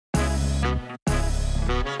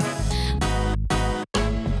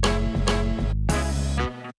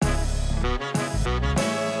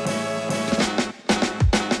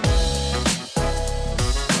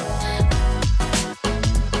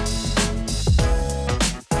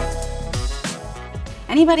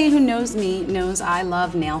Anybody who knows me knows I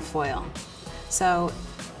love nail foil. So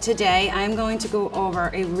today I'm going to go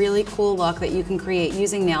over a really cool look that you can create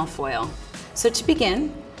using nail foil. So to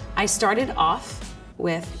begin, I started off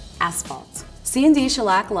with asphalt. C&D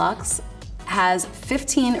Shellac Luxe has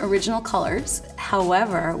 15 original colors.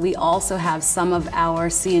 However, we also have some of our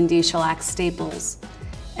C&D Shellac staples,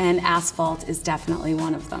 and asphalt is definitely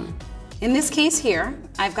one of them. In this case here,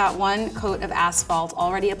 I've got one coat of asphalt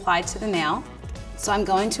already applied to the nail. So I'm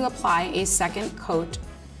going to apply a second coat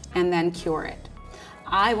and then cure it.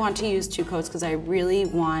 I want to use 2 coats because I really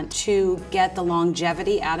want to get the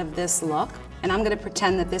longevity out of this look. And I'm going to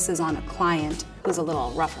pretend that this is on a client who's a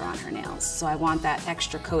little rougher on her nails. So I want that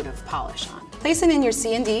extra coat of polish on. Place it in your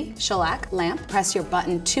C&D shellac lamp. Press your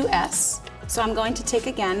button 2S. So I'm going to take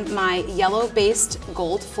again my yellow-based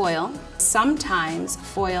gold foil. Sometimes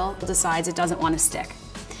foil decides it doesn't want to stick.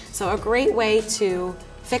 So a great way to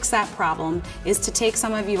fix that problem is to take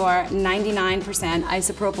some of your 99%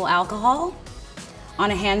 isopropyl alcohol on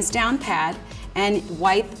a hands-down pad and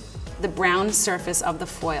wipe the brown surface of the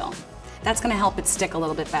foil. That's going to help it stick a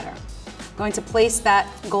little bit better. I'm going to place that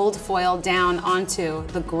gold foil down onto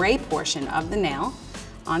the gray portion of the nail,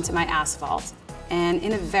 onto my asphalt, and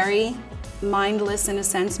in a very mindless, in a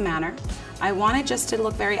sense, manner, I want it just to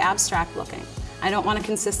look very abstract looking. I don't want a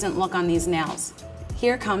consistent look on these nails.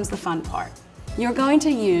 Here comes the fun part. You're going to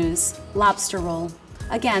use lobster roll.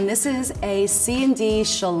 Again, this is a C&D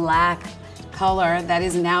shellac color that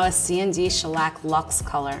is now a C&D Shellac Luxe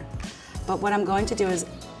color. But what I'm going to do is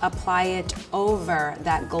apply it over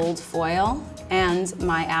that gold foil and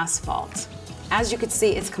my asphalt. As you can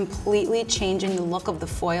see, it's completely changing the look of the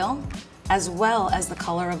foil as well as the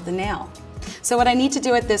color of the nail. So what I need to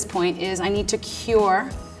do at this point is I need to cure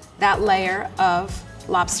that layer of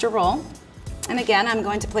lobster roll. And again, I'm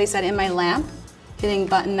going to place that in my lamp, hitting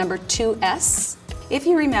button number 2S. If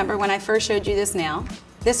you remember when I first showed you this nail,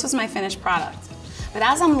 this was my finished product. But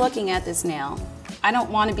as I'm looking at this nail, I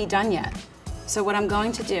don't want to be done yet. So what I'm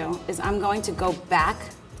going to do is I'm going to go back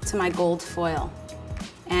to my gold foil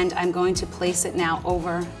and I'm going to place it now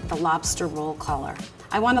over the lobster roll color.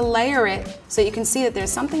 I want to layer it so you can see that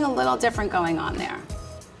there's something a little different going on there.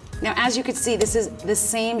 Now, as you can see, this is the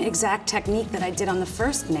same exact technique that I did on the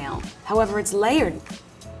first nail. However, it's layered.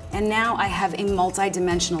 And now I have a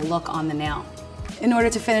multi-dimensional look on the nail. In order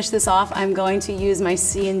to finish this off, I'm going to use my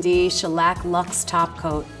C&D Shellac Luxe top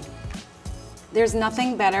coat. There's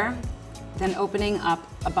nothing better than opening up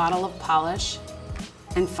a bottle of polish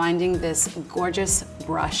and finding this gorgeous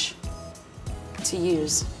brush to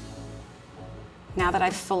use. Now that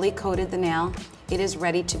I've fully coated the nail, it is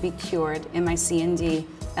ready to be cured in my C&D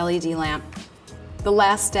LED lamp. The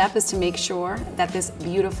last step is to make sure that this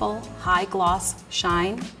beautiful high gloss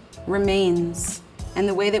shine remains. And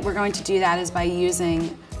the way that we're going to do that is by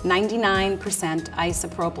using 99%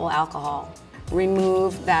 isopropyl alcohol.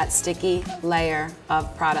 Remove that sticky layer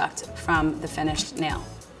of product from the finished nail.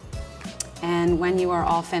 And when you are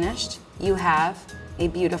all finished, you have a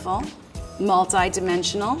beautiful,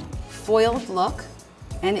 multi-dimensional, foiled look.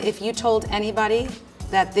 And if you told anybody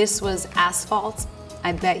that this was asphalt,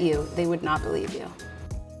 I bet you they would not believe you.